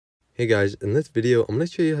Hey guys, in this video, I'm going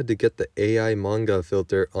to show you how to get the AI manga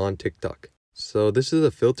filter on TikTok. So this is a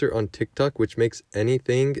filter on TikTok which makes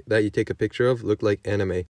anything that you take a picture of look like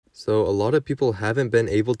anime. So a lot of people haven't been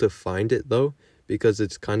able to find it though, because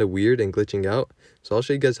it's kind of weird and glitching out. So I'll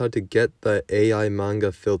show you guys how to get the AI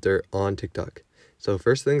manga filter on TikTok. So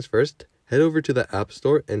first things first, head over to the App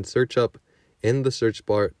Store and search up in the search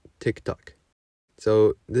bar TikTok.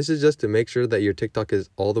 So this is just to make sure that your TikTok is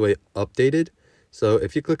all the way updated. So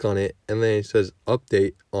if you click on it and then it says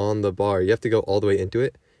update on the bar, you have to go all the way into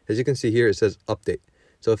it. As you can see here, it says update.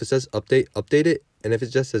 So if it says update, update it. And if it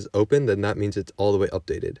just says open, then that means it's all the way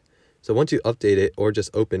updated. So once you update it or just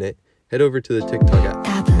open it, head over to the TikTok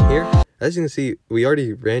app. Here, as you can see, we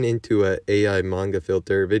already ran into a AI manga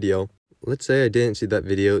filter video. Let's say I didn't see that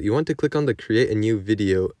video. You want to click on the create a new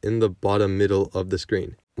video in the bottom middle of the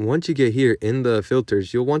screen. Once you get here in the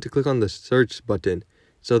filters, you'll want to click on the search button,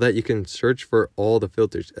 so that you can search for all the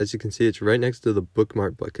filters. As you can see, it's right next to the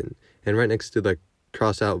bookmark button and right next to the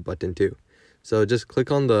cross out button too. So just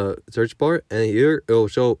click on the search bar and here it will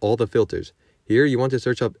show all the filters. Here you want to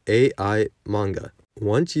search up AI manga.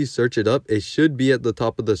 Once you search it up, it should be at the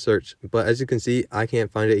top of the search. But as you can see, I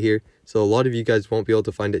can't find it here. So a lot of you guys won't be able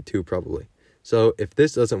to find it too probably. So if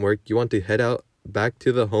this doesn't work, you want to head out back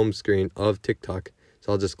to the home screen of TikTok.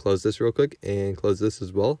 So I'll just close this real quick and close this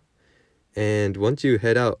as well. And once you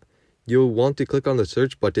head out, you'll want to click on the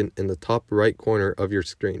search button in the top right corner of your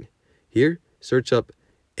screen. Here, search up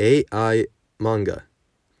AI manga.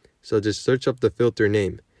 So just search up the filter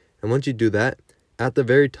name. And once you do that, at the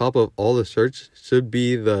very top of all the search should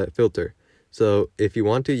be the filter. So if you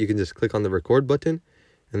want to, you can just click on the record button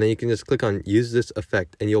and then you can just click on use this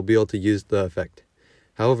effect and you'll be able to use the effect.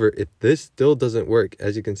 However, if this still doesn't work,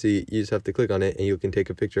 as you can see, you just have to click on it and you can take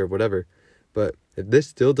a picture of whatever. But if this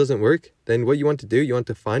still doesn't work, then what you want to do, you want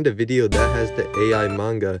to find a video that has the AI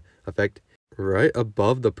manga effect. Right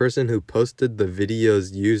above the person who posted the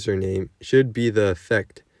video's username should be the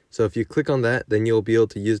effect. So if you click on that, then you'll be able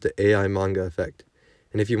to use the AI manga effect.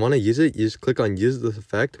 And if you want to use it, you just click on use this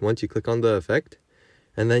effect once you click on the effect.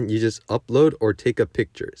 And then you just upload or take a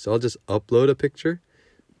picture. So I'll just upload a picture,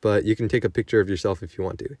 but you can take a picture of yourself if you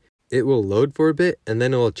want to. It will load for a bit and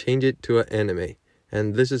then it will change it to an anime.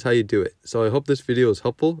 And this is how you do it. So I hope this video was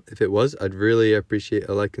helpful. If it was, I'd really appreciate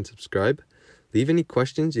a like and subscribe. Leave any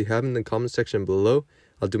questions you have in the comment section below.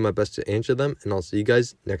 I'll do my best to answer them, and I'll see you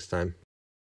guys next time.